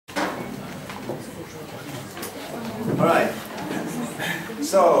All right.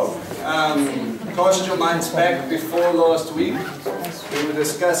 So, cast your minds back before last week. We were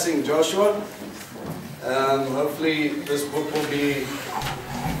discussing Joshua. Hopefully this book will be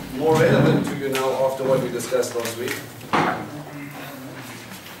more relevant to you now after what we discussed last week.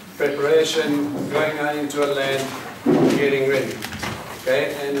 Preparation, going out into a land, getting ready.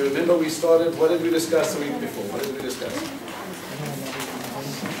 Okay, and remember we started, what did we discuss the week before? What did we discuss?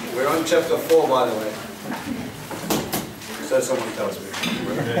 We're on chapter 4, by the way. So someone tells me.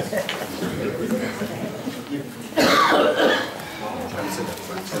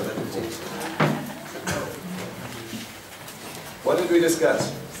 What did we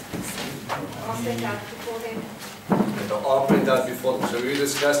discuss? The ark went out before them. So we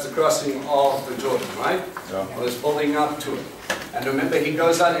discussed the crossing of the Jordan, right? Yeah. Well, it's building up to it. And remember, he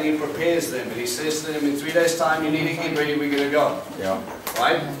goes out and he prepares them. And he says to them, in 3 days' time, you need to get ready, we're going to go. Yeah.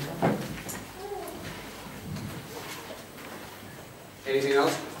 Right? Anything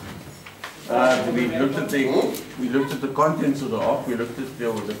else? We looked at the contents of the ark. We looked at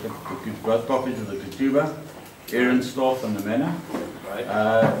both copies of the ketubah, Aaron's staff, and the manna. Right.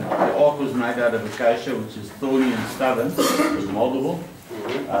 The ark was made out of acacia, which is thorny and stubborn. It was moldable.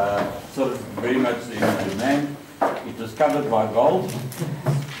 Sort of very much in demand. It was covered by gold.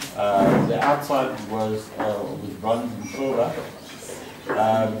 The outside was bronze and silver.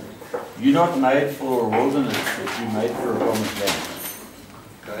 You're not made for a wilderness, but you're made for a promised land.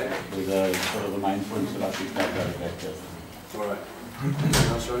 Okay. With sort of the main points that I think that goes back to. All right. Anything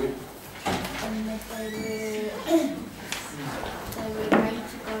else, Ronnie? They were ready to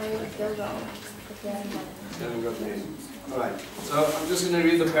go Gilgal, but they Haven't got the All right. So I'm just going to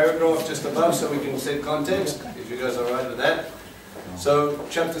read the paragraph just above so we can set context, if you guys are all right with that. So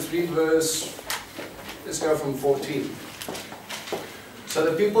chapter 3 verse, let's go from 14. So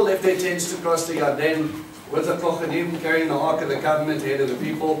the people left their tents to cross the Yarden with the Kohanim carrying the Ark of the Covenant, head of the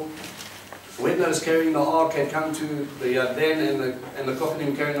people. When those carrying the Ark had come to the Yarden and the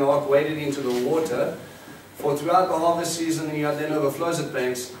Kohanim carrying the Ark waded into the water, for throughout the harvest season the Yarden overflows its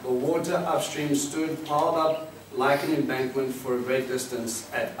banks, the water upstream stood piled up like an embankment for a great distance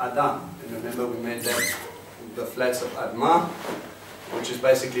at Adam. And remember we made that the flats of Admah, which is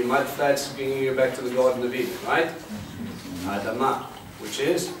basically mud flats bringing you back to the Garden of Eden, right? Adamah, which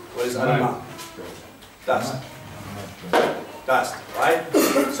is, what is Adamah? Dust. Dust, right?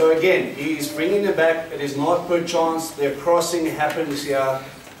 So again, he's bringing them back. It is not per chance. Their crossing happens here.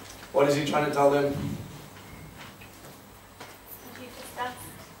 What is he trying to tell them?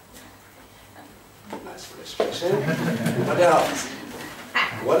 Nice illustration. What else?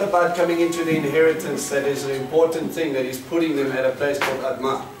 What about coming into the inheritance that is an important thing that he's putting them at a place called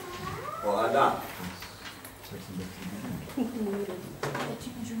Admah or Adam?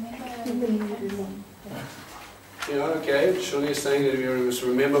 You know, okay, Shuni is saying that we must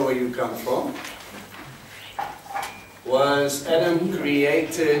remember where you come from. Was Adam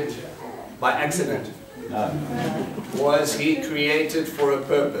created by accident? No. Was he created for a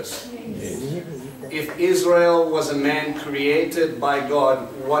purpose? Yes. If Israel was a man created by God,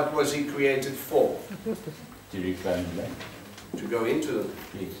 what was he created for? To reclaim the land. To go into them.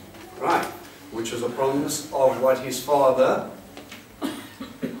 Yes. Right. Which was a promise of what his father,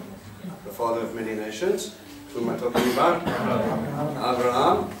 the father of many nations, whom am I talking about?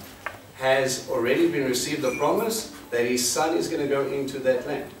 Abraham, has already been received the promise that his son is going to go into that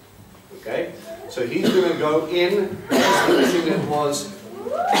land. Okay? So he's going to go in as everything that was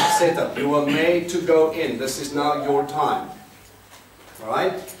set up. You were made to go in. This is now your time.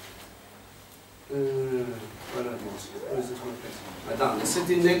 Alright? Where is this one place? Adam. They're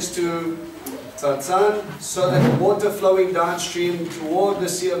sitting next to Tzadtzan, so that the water flowing downstream toward the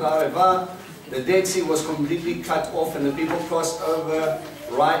Sea of Areva, the Dead Sea was completely cut off and the people crossed over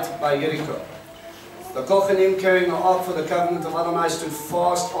right by Jericho. The Kohanim carrying the Ark for the covenant of Adonai stood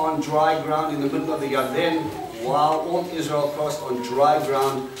fast on dry ground in the middle of the Yarden, while all Israel crossed on dry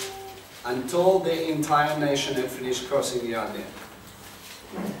ground until the entire nation had finished crossing the Yarden.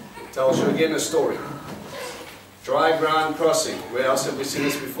 It tells you again a story. Dry ground crossing. Where else have we seen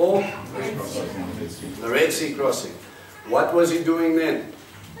this before? The Red Sea crossing. What was he doing then?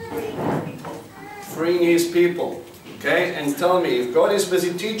 Freeing his people. Okay? And tell me, if God is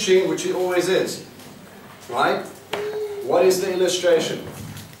busy teaching, which he always is, right? What is the illustration?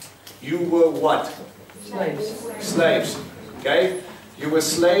 You were what? Slaves. Slaves. Okay? You were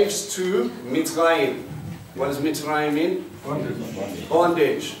slaves to Mitzrayim. What does Mitzrayim mean? Bondage.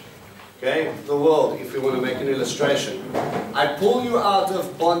 Bondage. Okay? The world, if you want to make an illustration. I pull you out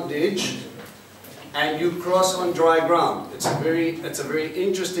of bondage and you cross on dry ground. It's a very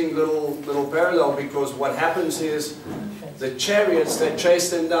interesting little parallel, because what happens is the chariots that chase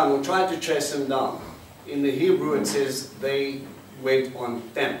them down, or tried to chase them down, in the Hebrew it says they went on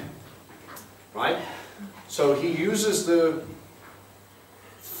them, right? So he uses the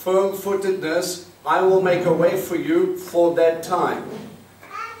firm-footedness, I will make a way for you for that time.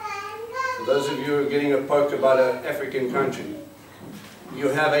 For those of you who are getting a poke about an African country, you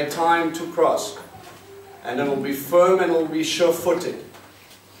have a time to cross, and it will be firm and it will be sure-footed.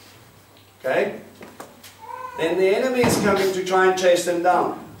 Okay? Then the enemy is coming to try and chase them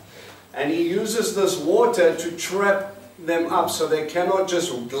down, and he uses this water to trap them up so they cannot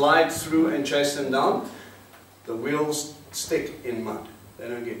just glide through and chase them down. The wheels stick in mud. They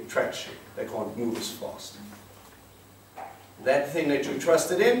don't get traction. They can't move as fast. That thing that you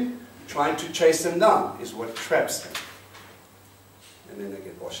trusted in, trying to chase them down, is what traps them. And then they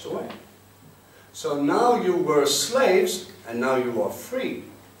get washed away. So now you were slaves, and now you are free.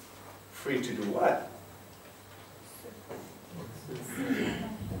 Free to do what?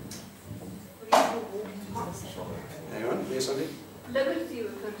 Hang on, here's something. Liberty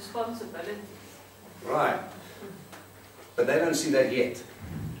with the responsibility. Right. But they don't see that yet.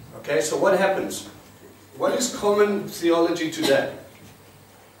 Okay, so what happens? What is common theology today?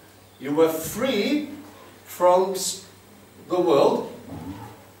 You were free from the world,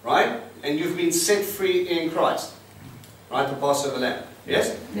 right? And you've been set free in Christ. Right, the Passover lamb.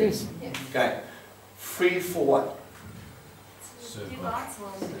 Yes? Yes. Okay. Free for what?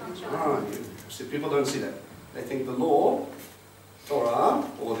 See, people don't see that. They think the law, Torah,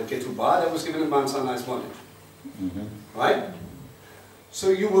 or the Ketubah, that was given in Mount Sinai's bondage. Right? So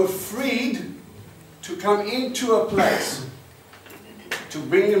you were freed to come into a place, to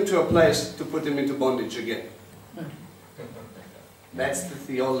bring them to a place to put them into bondage again. That's the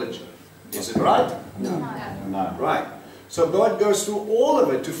theology. Is it right? No. No. Right. So God goes through all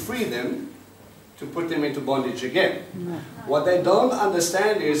of it to free them, to put them into bondage again. No. What they don't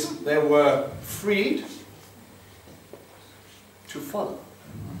understand is they were freed to follow.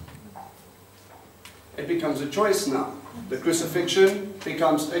 It becomes a choice now. The crucifixion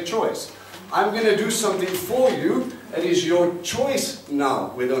becomes a choice. I'm going to do something for you. It is your choice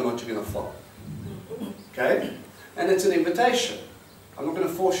now whether or not you're going to follow. Okay? And it's an invitation. I'm not going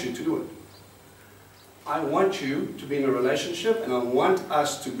to force you to do it. I want you to be in a relationship, and I want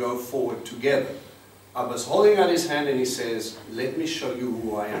us to go forward together. Abba's holding out his hand and he says, let me show you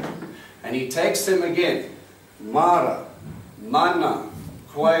who I am. And he takes them again. Mara, manna,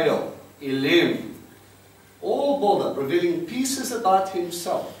 quail, elim, all balled up, revealing pieces about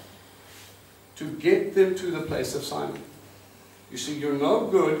himself to get them to the place of Simon. You see, you're no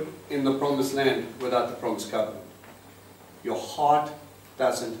good in the promised land without the promised covenant. Your heart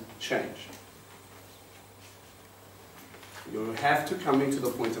doesn't change. You have to come into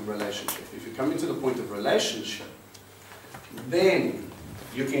the point of relationship. If you come into the point of relationship, then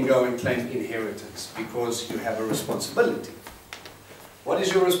you can go and claim inheritance, because you have a responsibility. What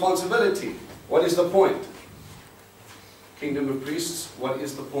is your responsibility? What is the point? Kingdom of priests, what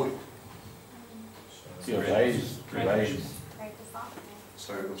is the point? To obey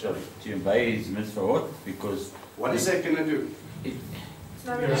Sorry, what's that? to obey his mitzvot, because What is that going to do?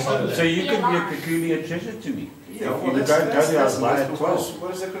 so you could be a peculiar treasure to me. Yeah, If you go to Isaiah 12.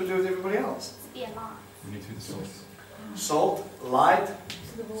 What is that going to do with everybody else? Be alive. Salt, light,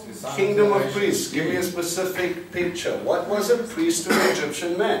 kingdom of priests. Give me a specific picture. What was a priest to an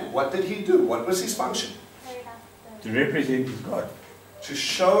Egyptian man? What did he do? What was his function? To represent his God. To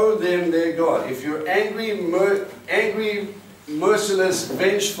show them their God. If you're angry, merciless,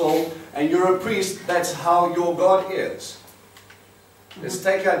 vengeful, and you're a priest, that's how your God is. Let's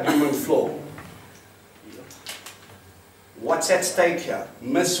take out human flaw. What's at stake here?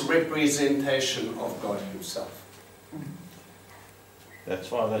 Misrepresentation of God himself.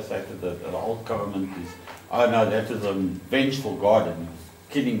 That's why they say that the old covenant is, oh no, that is a vengeful God and he's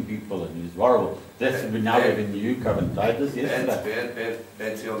killing people and he's horrible. That's we now have in the new covenant. I had this yesterday.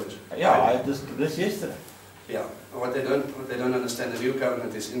 Bad theology. Yeah, I had this yesterday. Yeah. What they don't understand, the new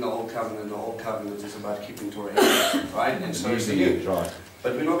covenant is in the old covenant. The old covenant is about keeping Torah, right? And so is the new. Right.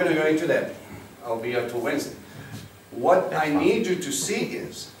 But we're not going to go into that. I'll be here till Wednesday. What I need you to see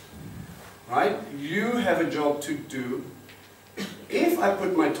is, right? You have a job to do. If I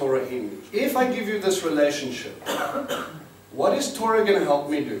put my Torah in you, if I give you this relationship, what is Torah going to help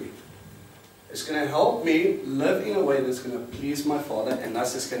me do? It's going to help me live in a way that's going to please my Father, and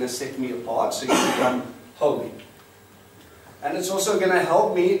thus it's going to set me apart so you become holy. And it's also going to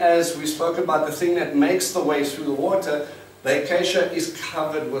help me, as we spoke about the thing that makes the way through the water, the acacia is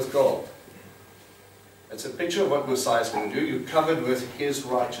covered with gold. It's a picture of what Messiah is going to do. You're covered with his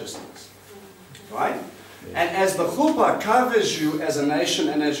righteousness. Right? And as the chuppah covers you as a nation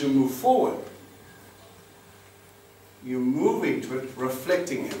and as you move forward, you're moving to it,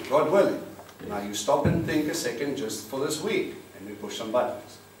 reflecting him, God willing. Now you stop and think a second just for this week, and we push some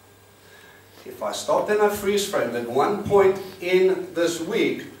buttons. If I stopped and I freeze framed at one point in this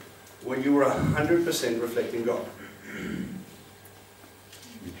week where you were 100% reflecting God.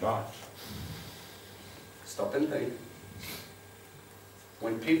 You try. Stop and think.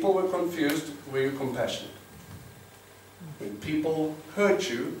 When people were confused, were you compassionate? When people hurt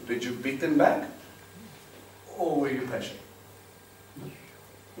you, did you beat them back? Or were you patient?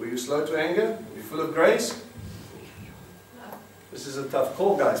 Were you slow to anger? Were you full of grace? This is a tough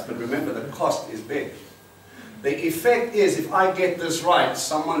call, guys, but remember the cost is big. The effect is, if I get this right,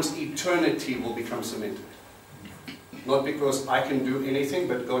 someone's eternity will become cemented. Not because I can do anything,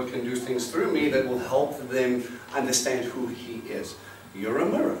 but God can do things through me that will help them understand who He is. You're a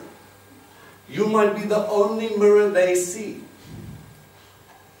mirror. You might be the only mirror they see.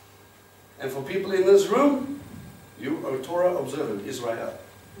 And for people in this room, you are Torah observant Israel.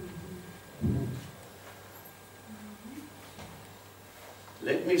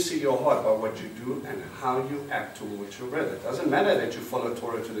 Let me see your heart by what you do and how you act towards your brother. It doesn't matter that you follow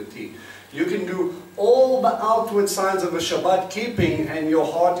Torah to the T. You can do all the outward signs of a Shabbat keeping and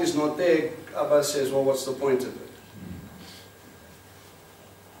your heart is not there. Abba says, well, what's the point of it?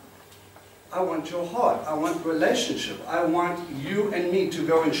 I want your heart. I want relationship. I want you and me to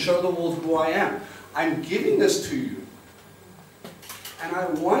go and show the world who I am. I'm giving this to you. And I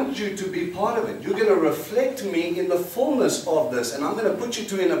want you to be part of it. You're going to reflect me in the fullness of this. And I'm going to put you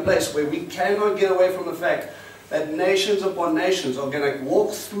two in a place where we cannot get away from the fact that nations upon nations are going to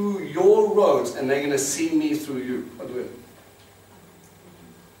walk through your roads and they're going to see me through you. I'll do it.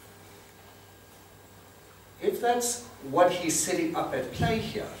 If that's what he's setting up at play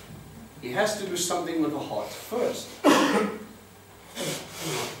here, he has to do something with the heart first.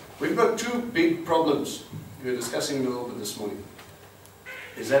 We've got two big problems. We were discussing a little bit this morning.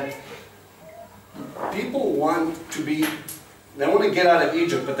 Is that people want to be, they want to get out of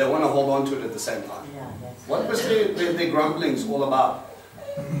Egypt, but they want to hold on to it at the same time. What was their grumblings all about?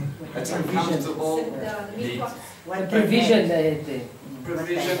 It's uncomfortable. What provision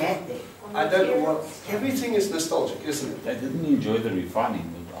Provision. I don't know what. Everything is nostalgic, isn't it? They didn't enjoy the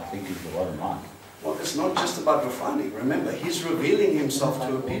refining, I think is the bottom line. Well, it's not just about refining. Remember, he's revealing himself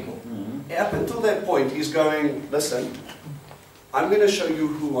to a people. Up until that point, he's going, listen, I'm going to show you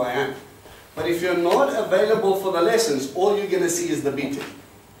who I am. But if you're not available for the lessons, all you're going to see is the beating.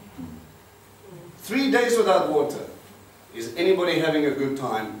 3 days without water. Is anybody having a good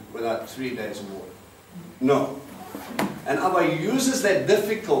time without 3 days of water? No. And Abba uses that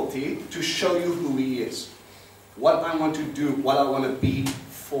difficulty to show you who He is. What I want to do, what I want to be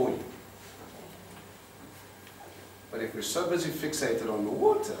for you. But if we're so busy fixated on the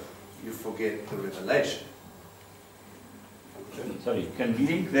water, you forget the revelation. Sorry, can we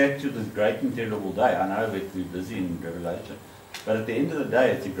link that to the great and terrible day? I know that we're busy in Revelation, but at the end of the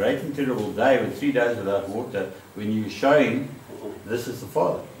day, it's a great and terrible day with 3 days without water when you're showing this is the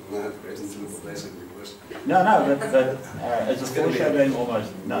Father. No, great and terrible days are going to be worse. No, but it's a foreshadowing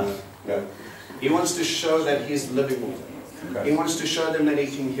almost. No. No. He wants to show that He's living water. Okay. He wants to show them that He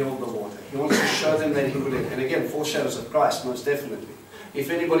can heal the water. He wants to show them that He would, and again, foreshadows of Christ, most definitely. If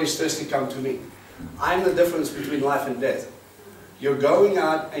anybody's thirsty, come to me. I'm the difference between life and death. You're going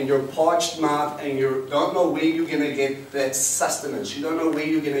out and you're parched mouth and you don't know where you're going to get that sustenance. You don't know where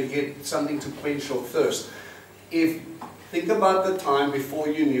you're going to get something to quench your thirst. Think about the time before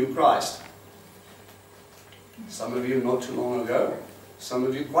you knew Christ. Some of you not too long ago. Some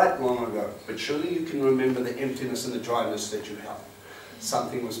of you quite long ago. But surely you can remember the emptiness and the dryness that you had.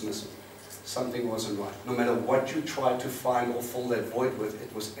 Something was missing. Something wasn't right. No matter what you tried to find or fill that void with,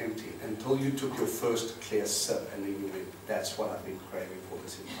 it was empty. Until you took your first clear sip and then you went, that's what I've been craving for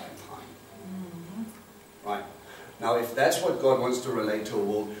this entire time. Right? Now if that's what God wants to relate to a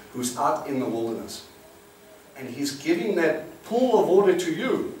world who's out in the wilderness, and He's giving that pool of water to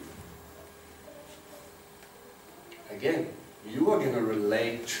you, again, you are going to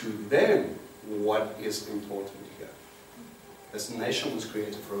relate to them what is important here. This nation was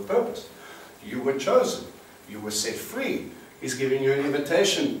created for a purpose. You were chosen. You were set free. He's giving you an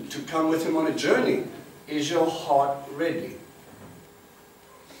invitation to come with Him on a journey. Is your heart ready?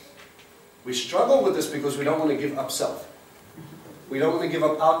 We struggle with this because we don't want to give up self. We don't want to give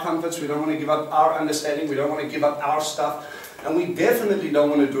up our comforts. We don't want to give up our understanding. We don't want to give up our stuff. And we definitely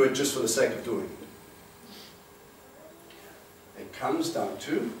don't want to do it just for the sake of doing it. It comes down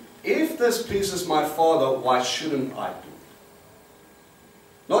to if this pleases my Father, why shouldn't I do it?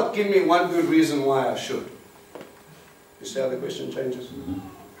 Not give me one good reason why I should. You see how the question changes?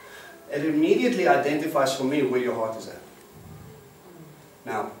 It immediately identifies for me where your heart is at.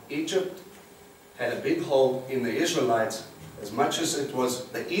 Now, Egypt had a big hole in the Israelites, as much as it was,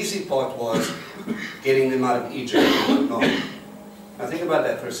 the easy part was getting them out of Egypt. No. Now think about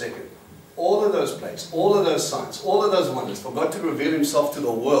that for a second. All of those plagues, all of those signs, all of those wonders, for God to reveal Himself to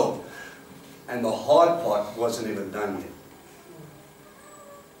the world, and the hard part wasn't even done yet.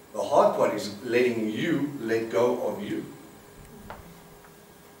 The hard part is letting you let go of you.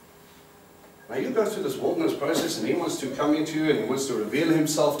 Now you go through this wilderness process and He wants to come into you and He wants to reveal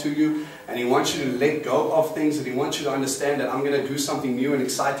Himself to you and He wants you to let go of things and He wants you to understand that I'm going to do something new and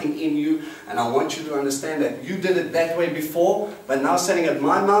exciting in you, and I want you to understand that you did it that way before, but now standing at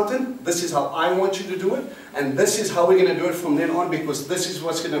my mountain, this is how I want you to do it, and this is how we're going to do it from then on, because this is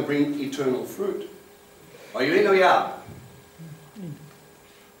what's going to bring eternal fruit. Are you in or you out?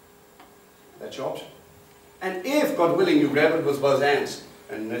 That's your option. And if, God willing, you grab it with both hands,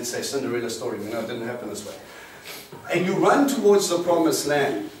 and let's say Cinderella story, we know it didn't happen this way, and you run towards the promised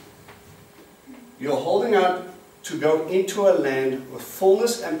land, you're holding out to go into a land with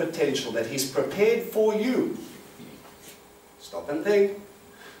fullness and potential that He's prepared for you. Stop and think.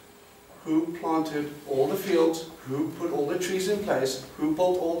 Who planted all the fields? Who put all the trees in place? Who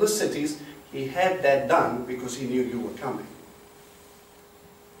built all the cities? He had that done because He knew you were coming.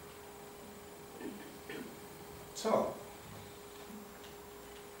 So,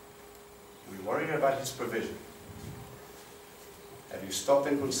 we worry about His provision. Have you stopped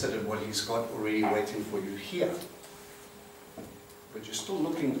and considered what He's got already waiting for you here? But you're still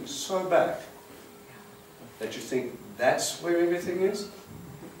looking so back that you think that's where everything is?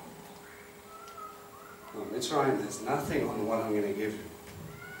 No, Mitzrayim, there's nothing on what I'm going to give you.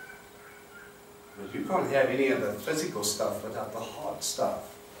 But you can't have any of the physical stuff without the hard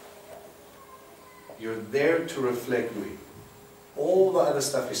stuff. You're there to reflect me. All the other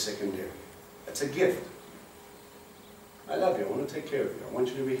stuff is secondary. It's a gift. I love you. I want to take care of you. I want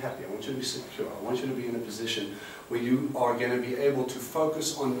you to be happy. I want you to be secure. I want you to be in a position where you are going to be able to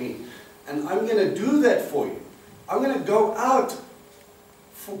focus on me. And I'm going to do that for you. I'm going to go out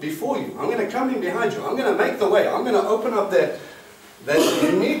before you. I'm going to come in behind you. I'm going to make the way. I'm going to open up that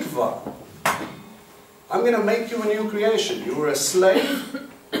mikvah. I'm going to make you a new creation. You were a slave,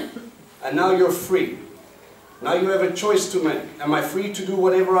 and now you're free. Now you have a choice to make. Am I free to do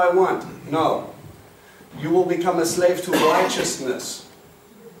whatever I want? No. You will become a slave to righteousness.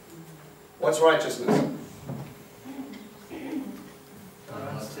 What's righteousness?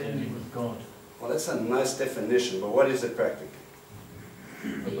 Standing with God. Well, that's a nice definition, but what is it practically?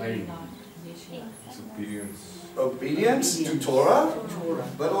 Obeying. Obedience to Torah,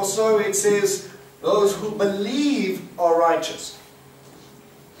 but also it says those who believe are righteous.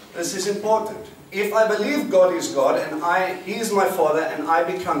 This is important. If I believe God is God and He is my Father and I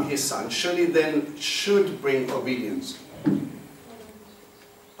become His Son, surely then should bring obedience.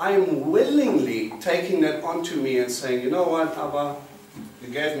 I am willingly taking that onto me and saying, you know what, Abba, you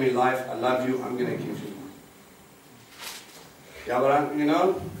gave me life, I love you, I'm going to give you more. Yeah, but you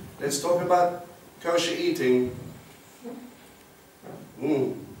know, let's talk about kosher eating.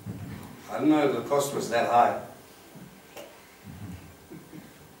 I don't know if the cost was that high.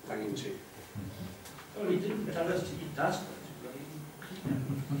 Tongue in cheek. Well, He didn't tell us to eat dust,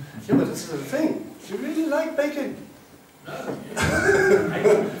 Yeah, but this is the thing. Do you really like bacon? no.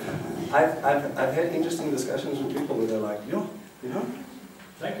 I've had interesting discussions with people where they're like, yo, you know,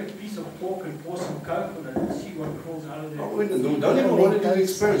 Take a piece of pork and pour some coke on it and see what crawls out of there. don't even want to do the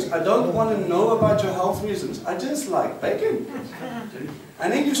experience. I don't want to know about your health reasons. I just like bacon.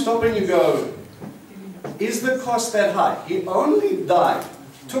 And then you stop and you go, is the cost that high? He only died,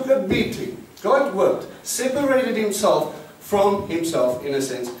 took a beating, God worked, separated Himself from Himself in a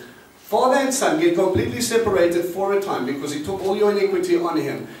sense. Father and Son get completely separated for a time because He took all your iniquity on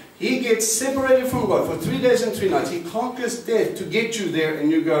Him. He gets separated from God for 3 days and 3 nights. He conquers death to get you there,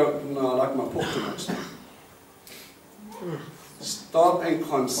 and you go, no, I like my pork too much. Stop and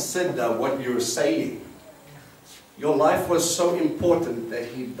consider what you're saying. Your life was so important that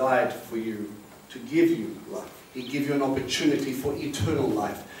He died for you to give you life. He gave you an opportunity for eternal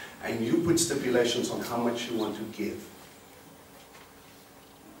life, and you put stipulations on how much you want to give.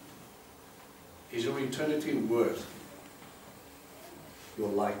 Is your eternity worth your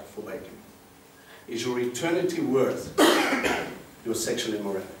like for bacon? Is your eternity worth your sexual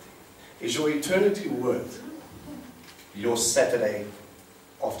immorality? Is your eternity worth your Saturday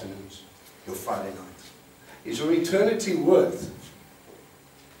afternoons, your Friday nights? Is your eternity worth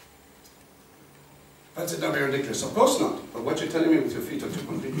That's not very ridiculous. Of course not. But what you're telling me with your feet are two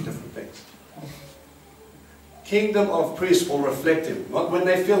completely different things. Kingdom of priests will reflect Him, not when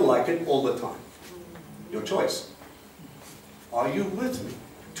they feel like it all the time. Your choice. Are you with me?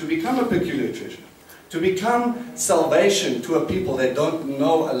 To become a peculiar treasure, to become salvation to a people that don't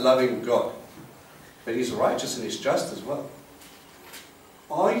know a loving God, but He's righteous and He's just as well.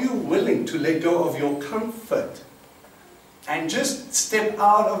 Are you willing to let go of your comfort and just step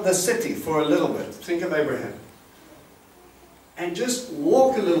out of the city for a little bit? Think of Abraham. And just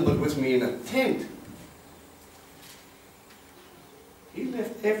walk a little bit with me in a tent. He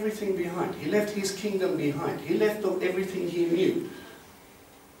left everything behind. He left his kingdom behind. He left everything he knew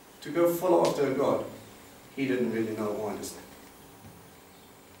to go follow after a God he didn't really know or understand.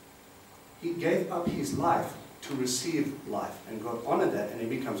 He gave up his life to receive life, and God honored that, and he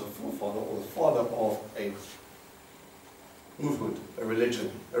becomes a forefather or the father of a movement, a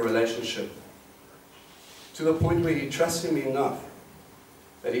religion, a relationship, to the point where he trusts Him enough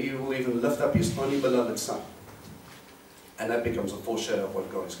that he will even lift up his only beloved Son. And that becomes a foreshadow of what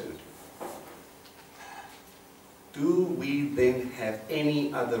God is going to do. Do we then have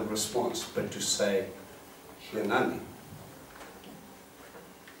any other response but to say, Hinani?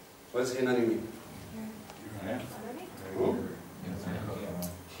 What does Hinani mean?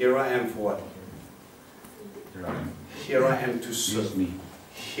 Here I am for what? Here I am to serve me.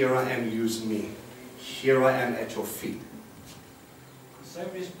 Here I am, use me. Here I am at your feet. The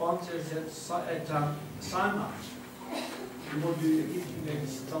same response as at Sinai. We will do everything that He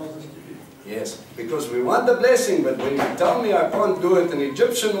tells us to do. Yes, because we want the blessing, but when you tell me I can't do it an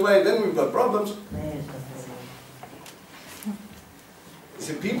Egyptian way, then we've got problems.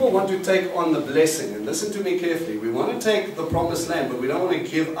 See, people want to take on the blessing, and listen to me carefully. We want to take the promised land, but we don't want to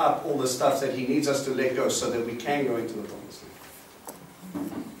give up all the stuff that He needs us to let go so that we can go into the promised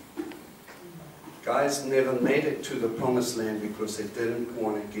land. Guys never made it to the promised land because they didn't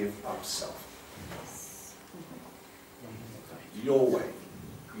want to give up self. Your way,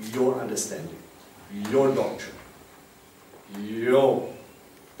 your understanding, your doctrine, your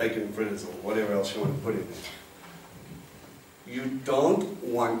bacon fritters or whatever else you want to put in there. You don't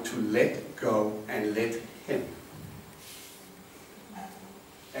want to let go and let Him.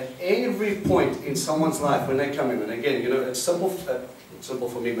 At every point in someone's life when they come in, and again, you know, it's simple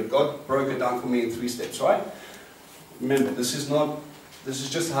for me, but God broke it down for me in 3 steps, right? Remember, this is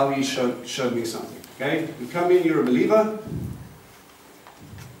just how He showed me something. Okay? You come in, you're a believer.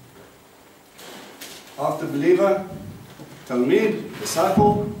 After believer, Talmid,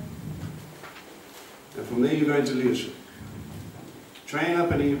 disciple, and from there you go into leadership. Train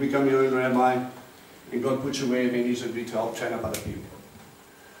up and then you become your own rabbi, and God puts you wherever He needs to be to help train up other people.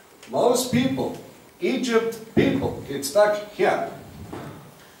 Most people, Egypt people, get stuck here,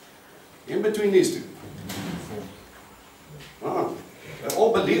 in between these two. They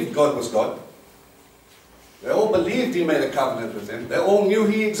all believed God was God. They all believed He made a covenant with them. They all knew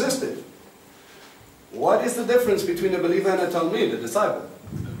He existed. What is the difference between a believer and a Talmid, a disciple?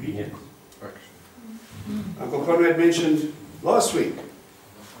 Obedience. Uncle Conrad mentioned last week,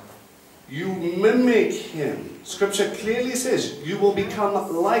 you mimic Him. Scripture clearly says you will become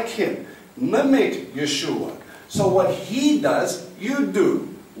like Him. Mimic Yeshua. So what He does, you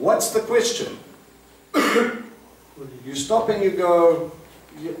do. What's the question? You stop and you go,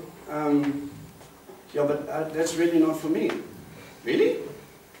 yeah, but that's really not for me. Really?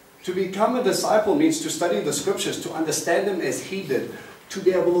 To become a disciple means to study the Scriptures, to understand them as He did, to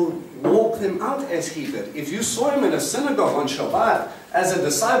be able to walk them out as He did. If you saw Him in a synagogue on Shabbat as a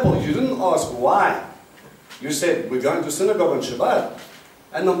disciple, you didn't ask why. You said, we're going to synagogue on Shabbat.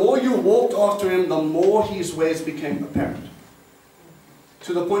 And the more you walked after Him, the more His ways became apparent.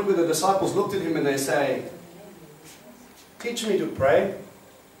 To the point where the disciples looked at Him and they say, teach me to pray.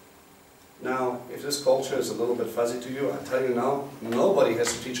 Now, if this culture is a little bit fuzzy to you, I tell you now, nobody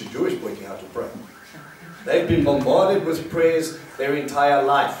has to teach a Jewish boy how to pray. They've been bombarded with prayers their entire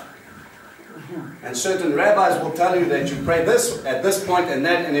life. And certain rabbis will tell you that you pray this at this point and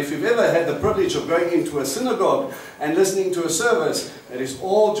that, and if you've ever had the privilege of going into a synagogue and listening to a service, it is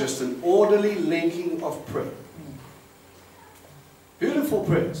all just an orderly linking of prayer. Beautiful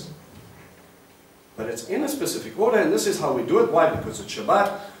prayers. But it's in a specific order, and this is how we do it. Why? Because it's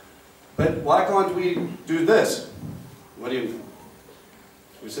Shabbat. But why can't we do this? What do you mean?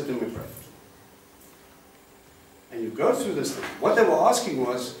 We sit and we pray. And you go through this thing. What they were asking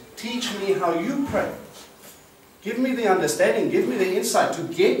was, teach me how you pray. Give me the understanding, give me the insight to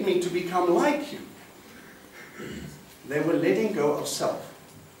get me to become like you. They were letting go of self.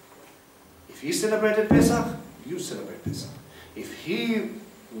 If He celebrated Pesach, you celebrate Pesach. If He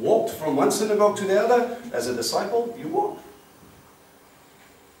walked from one synagogue to the other. As a disciple, you walk.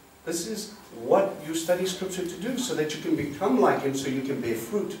 This is what you study Scripture to do, so that you can become like Him, so you can bear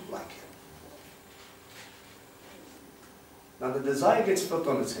fruit like Him. Now the desire gets flipped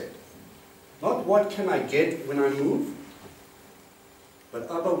on its head. Not what can I get when I move, but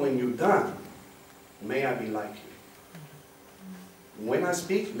Abba, when you're done, may I be like you. When I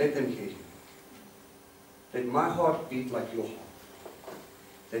speak, let them hear you. Let my heart beat like your heart.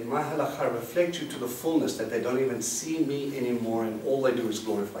 Let my halakha reflect you to the fullness that they don't even see me anymore and all they do is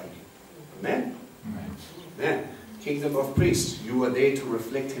glorify you. Amen? Amen. Kingdom of priests, you are there to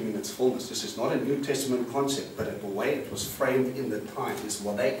reflect Him in its fullness. This is not a New Testament concept, but the way it was framed in the time is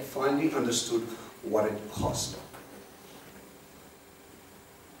what they finally understood what it cost.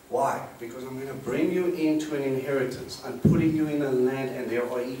 Why? Because I'm going to bring you into an inheritance. I'm putting you in a land and there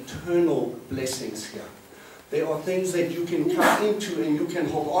are eternal blessings here. There are things that you can come into and you can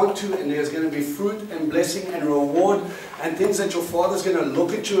hold on to, and there's going to be fruit and blessing and reward and things that your Father's going to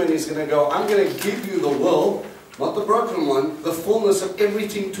look at you and He's going to go, I'm going to give you the world, not the broken one, the fullness of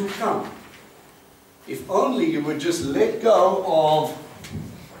everything to come. If only you would just let go of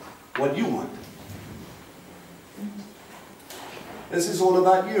what you want. This is all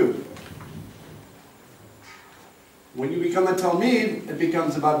about you. When you become a Talmid, it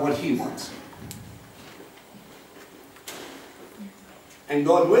becomes about what he wants. And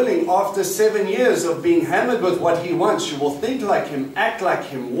God willing, after 7 years of being hammered with what He wants, you will think like Him, act like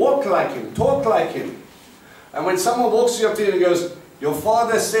Him, walk like Him, talk like Him. And when someone walks you up to you and goes, your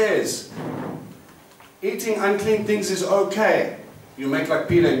Father says, eating unclean things is okay. You make like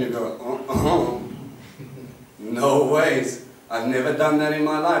Peter and you go, no ways. I've never done that in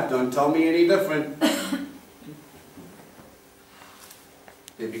my life. Don't tell me any different.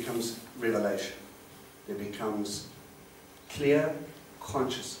 There becomes revelation. There becomes clear,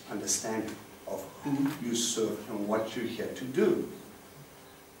 conscious understanding of who you serve and what you're here to do.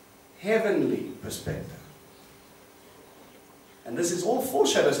 Heavenly perspective. And this is all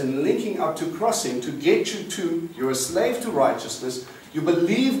foreshadows and linking up to crossing to get you to, you're a slave to righteousness, you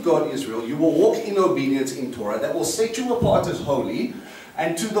believe God Israel, you will walk in obedience in Torah, that will set you apart as holy,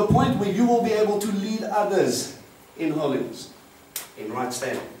 and to the point where you will be able to lead others in holiness, in right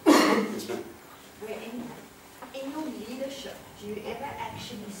standing. Yes, ma'am. In your leadership, do you ever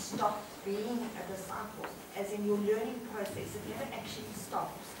actually stop being a disciple? As in your learning process, it never actually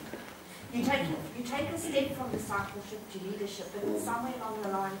stops. You take a step from discipleship to leadership, but somewhere along the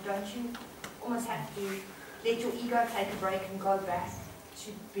line, don't you almost have to let your ego take a break and go back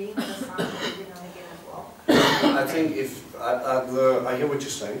to being a disciple every now and again as well? I think I hear what you're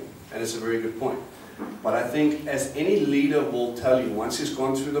saying, and it's a very good point. But I think as any leader will tell you once he's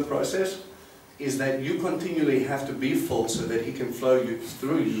gone through the process, is that you continually have to be full so that He can flow you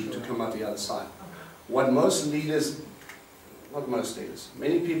through you to come out the other side. What most leaders, not most leaders,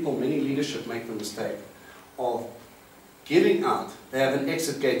 many people, many leadership make the mistake of giving out. They have an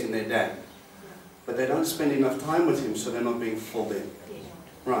exit gate in their dam, but they don't spend enough time with Him, so they're not being filled in.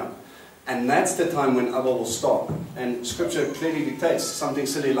 Right. And that's the time when Abba will stop. And Scripture clearly dictates something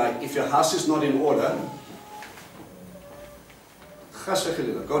silly like, if your house is not in order,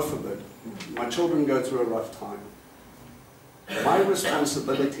 God forbid, my children go through a rough time. My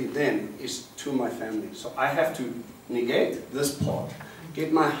responsibility then is to my family. So I have to negate this part,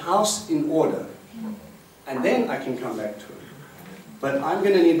 get my house in order, and then I can come back to it. But I'm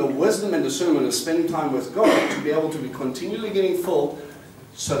going to need the wisdom and discernment of spending time with God to be able to be continually getting full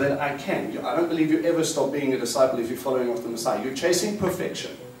so that I can. I don't believe you ever stop being a disciple if you're following after the Messiah. You're chasing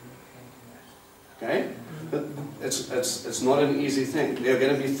perfection. Okay? It's not an easy thing. There are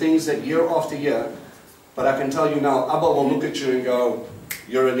going to be things that year after year, but I can tell you now, Abba will look at you and go,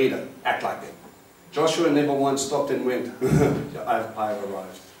 you're a leader, act like it. Joshua never once stopped and went, I've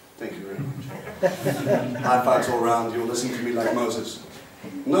arrived. Thank you very much. High fives all around, you'll listen to me like Moses.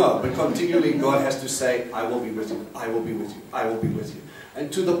 No, but continually God has to say, I will be with you, I will be with you, I will be with you.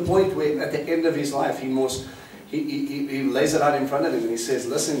 And to the point where at the end of his life, he lays it out in front of them and he says,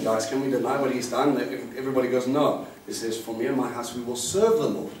 listen guys, can we deny what he's done? Everybody goes, no. He says, for me and my house, we will serve the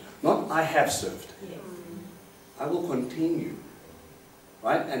Lord. Not I have served. I will continue.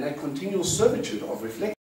 Right? And that continual servitude of reflection.